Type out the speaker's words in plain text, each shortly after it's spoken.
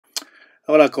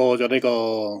好啦，過咗呢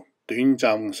個短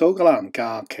暫蘇格蘭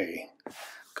假期，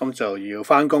咁就要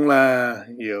返工啦，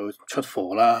要出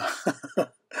貨啦。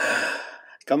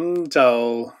咁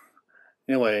就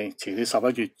因為遲啲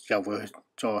11月又會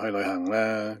再去旅行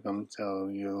啦，咁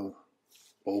就要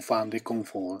補返啲功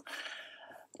課。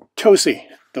Tootsie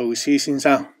杜斯先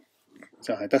生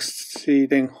就係德斯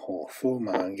丁何夫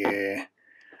曼嘅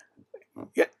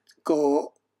一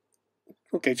個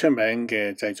都幾出名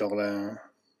嘅製作啦。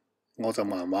我就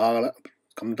麻麻噶啦，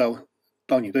咁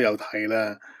當然都有睇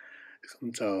啦，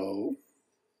咁就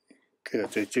其實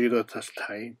最主要都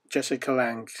睇 Jessica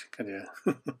Lange 跟住